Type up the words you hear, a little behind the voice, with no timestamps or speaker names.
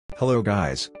Hello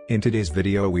guys, in today's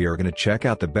video we are gonna check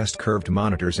out the best curved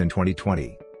monitors in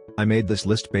 2020. I made this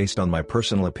list based on my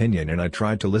personal opinion and I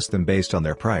tried to list them based on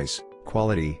their price,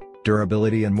 quality,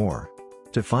 durability and more.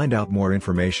 To find out more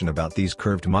information about these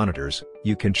curved monitors,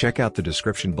 you can check out the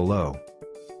description below.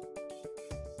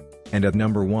 And at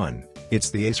number 1,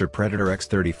 it's the Acer Predator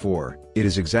X34. It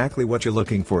is exactly what you're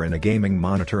looking for in a gaming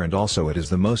monitor, and also it is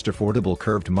the most affordable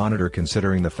curved monitor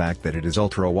considering the fact that it is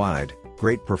ultra-wide,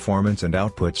 great performance and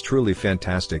outputs truly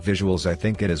fantastic visuals. I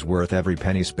think it is worth every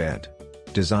penny spent.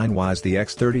 Design-wise, the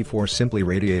X34 simply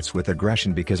radiates with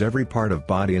aggression because every part of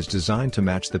body is designed to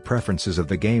match the preferences of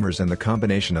the gamers, and the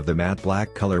combination of the matte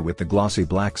black color with the glossy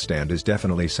black stand is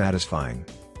definitely satisfying.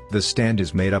 The stand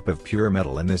is made up of pure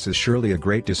metal, and this is surely a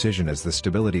great decision as the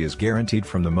stability is guaranteed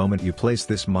from the moment you place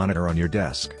this monitor on your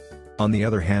desk. On the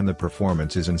other hand, the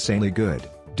performance is insanely good,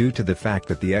 due to the fact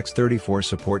that the X34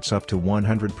 supports up to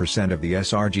 100% of the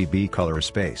sRGB color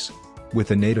space.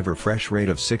 With a native refresh rate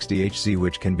of 60 Hz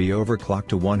which can be overclocked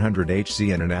to 100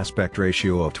 Hz and an aspect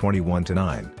ratio of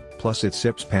 21:9, plus its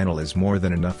IPS panel is more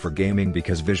than enough for gaming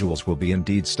because visuals will be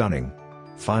indeed stunning.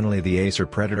 Finally, the Acer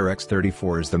Predator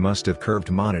X34 is the must-have curved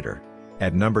monitor.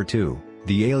 At number 2,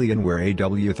 the Alienware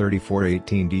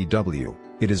AW3418DW.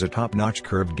 It is a top-notch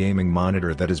curved gaming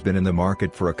monitor that has been in the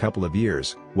market for a couple of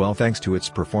years, well thanks to its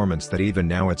performance that even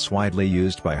now it's widely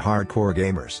used by hardcore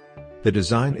gamers. The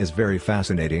design is very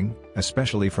fascinating,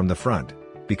 especially from the front,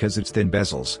 because its thin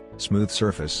bezels, smooth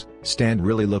surface, stand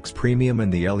really looks premium,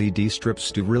 and the LED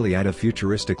strips do really add a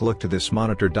futuristic look to this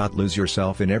monitor. Lose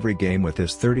yourself in every game with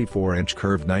this 34-inch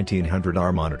curved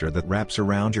 1900R monitor that wraps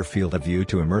around your field of view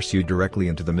to immerse you directly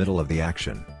into the middle of the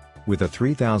action. With a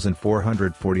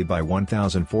 3440 by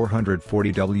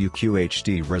 1440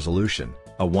 WQHD resolution,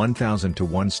 a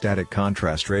 1000:1 static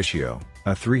contrast ratio,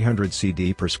 a 300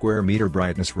 CD per square meter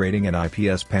brightness rating and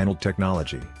IPS panel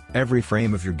technology, every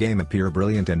frame of your game appear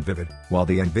brilliant and vivid, while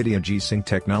the NVIDIA G-Sync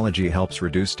technology helps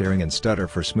reduce staring and stutter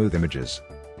for smooth images.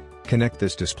 Connect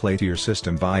this display to your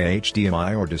system via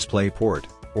HDMI or DisplayPort,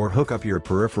 or hook up your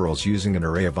peripherals using an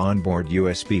array of onboard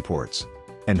USB ports.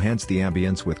 Enhance the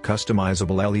ambience with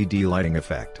customizable LED lighting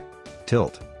effect.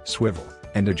 Tilt, swivel,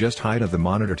 and adjust height of the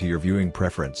monitor to your viewing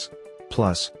preference.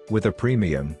 Plus, with a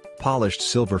premium, polished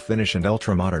silver finish and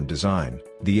ultra-modern design,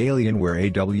 the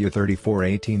Alienware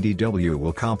AW3418DW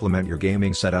will complement your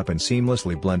gaming setup and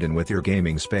seamlessly blend in with your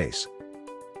gaming space.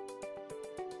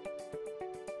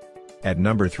 At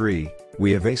number 3,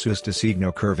 we have Asus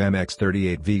Designo Curve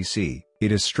MX38VC.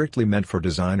 It is strictly meant for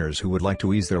designers who would like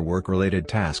to ease their work-related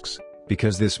tasks,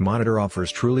 because this monitor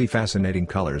offers truly fascinating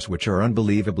colors which are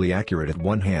unbelievably accurate at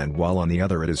one hand, while on the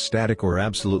other it is static or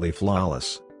absolutely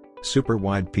flawless. Super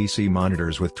wide PC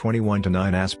monitors with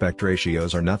 21:9 aspect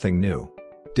ratios are nothing new.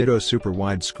 Ditto super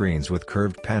wide screens with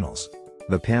curved panels.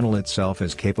 The panel itself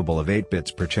is capable of 8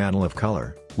 bits per channel of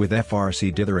color, with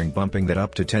FRC dithering bumping that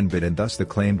up to 10 bit and thus the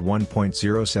claimed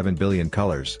 1.07 billion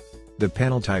colors. The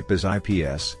panel type is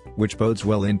IPS, which bodes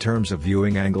well in terms of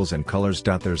viewing angles and colors.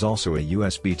 There's also a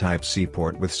USB Type-C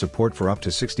port with support for up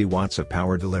to 60 watts of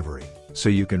power delivery, so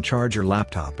you can charge your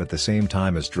laptop at the same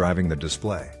time as driving the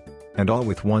display. And all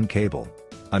with one cable.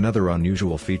 Another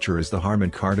unusual feature is the Harman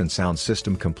Kardon sound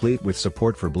system, complete with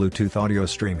support for Bluetooth audio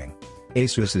streaming.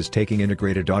 Asus is taking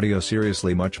integrated audio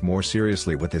much more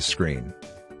seriously with this screen.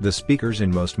 The speakers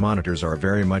in most monitors are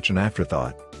very much an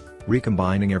afterthought.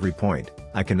 Recombining every point,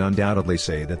 I can undoubtedly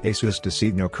say that Asus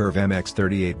Designo Curve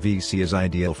MX38VC is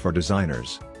ideal for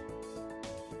designers.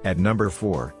 At number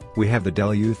 4, we have the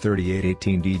Dell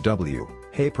U3818DW.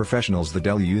 Hey professionals, the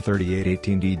Dell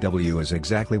U3818DW is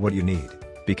exactly what you need,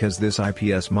 because this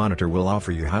IPS monitor will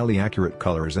offer you highly accurate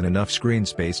colors and enough screen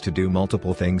space to do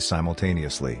multiple things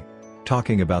simultaneously.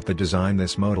 Talking about the design,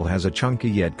 this model has a chunky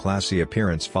yet classy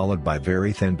appearance followed by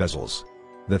very thin bezels.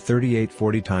 The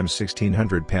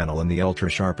 3840x1600 panel in the Ultra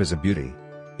Sharp is a beauty.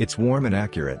 It's warm and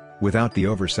accurate, without the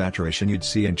oversaturation you'd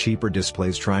see in cheaper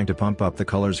displays trying to pump up the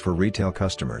colors for retail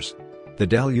customers. The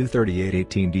Dell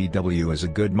U3818DW is a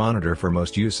good monitor for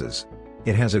most uses.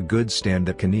 It has a good stand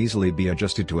that can easily be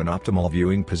adjusted to an optimal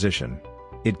viewing position.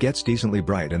 It gets decently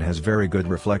bright and has very good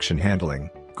reflection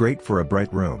handling, great for a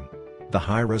bright room. The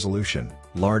high-resolution,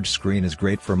 large screen is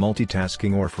great for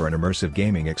multitasking or for an immersive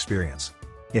gaming experience.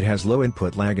 It has low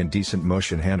input lag and decent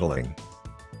motion handling.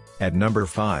 At number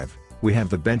 5, we have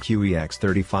the BenQ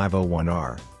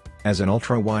EX3501R. As an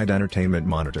ultra-wide entertainment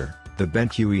monitor, the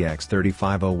BenQ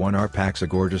EX3501R packs a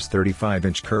gorgeous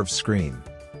 35-inch curved screen.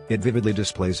 It vividly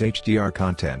displays HDR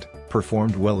content,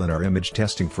 performed well in our image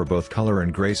testing for both color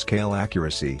and grayscale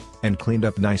accuracy, and cleaned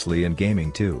up nicely in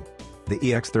gaming too. The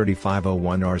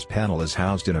EX3501R's panel is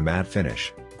housed in a matte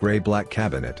finish, gray-black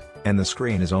cabinet, And the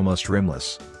screen is almost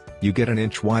rimless. You get an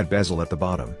inch-wide bezel at the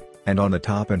bottom, and on the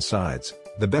top and sides,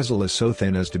 the bezel is so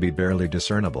thin as to be barely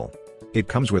discernible. It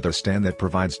comes with a stand that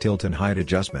provides tilt and height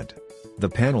adjustment. The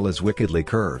panel is wickedly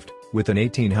curved, with an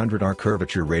 1800R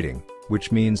curvature rating,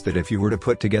 which means that if you were to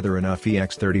put together enough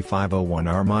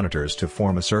EX3501R monitors to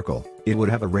form a circle, it would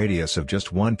have a radius of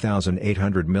just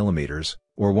 1800 mm,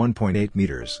 or 1.8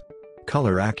 meters.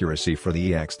 Color accuracy for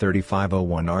the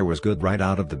EX3501R was good right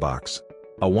out of the box.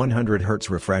 A 100Hz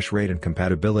refresh rate and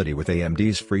compatibility with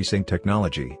AMD's FreeSync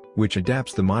technology, which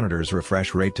adapts the monitor's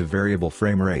refresh rate to variable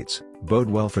frame rates, bode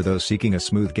well for those seeking a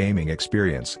smooth gaming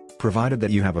experience, provided that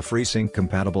you have a FreeSync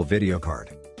compatible video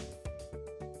card.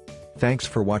 Thanks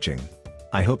for watching.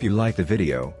 I hope you liked the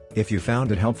video. If you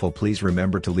found it helpful, please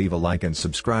remember to leave a like and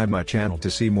subscribe my channel to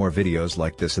see more videos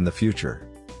like this in the future.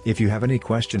 If you have any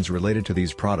questions related to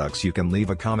these products, you can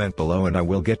leave a comment below and I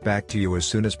will get back to you as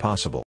soon as possible.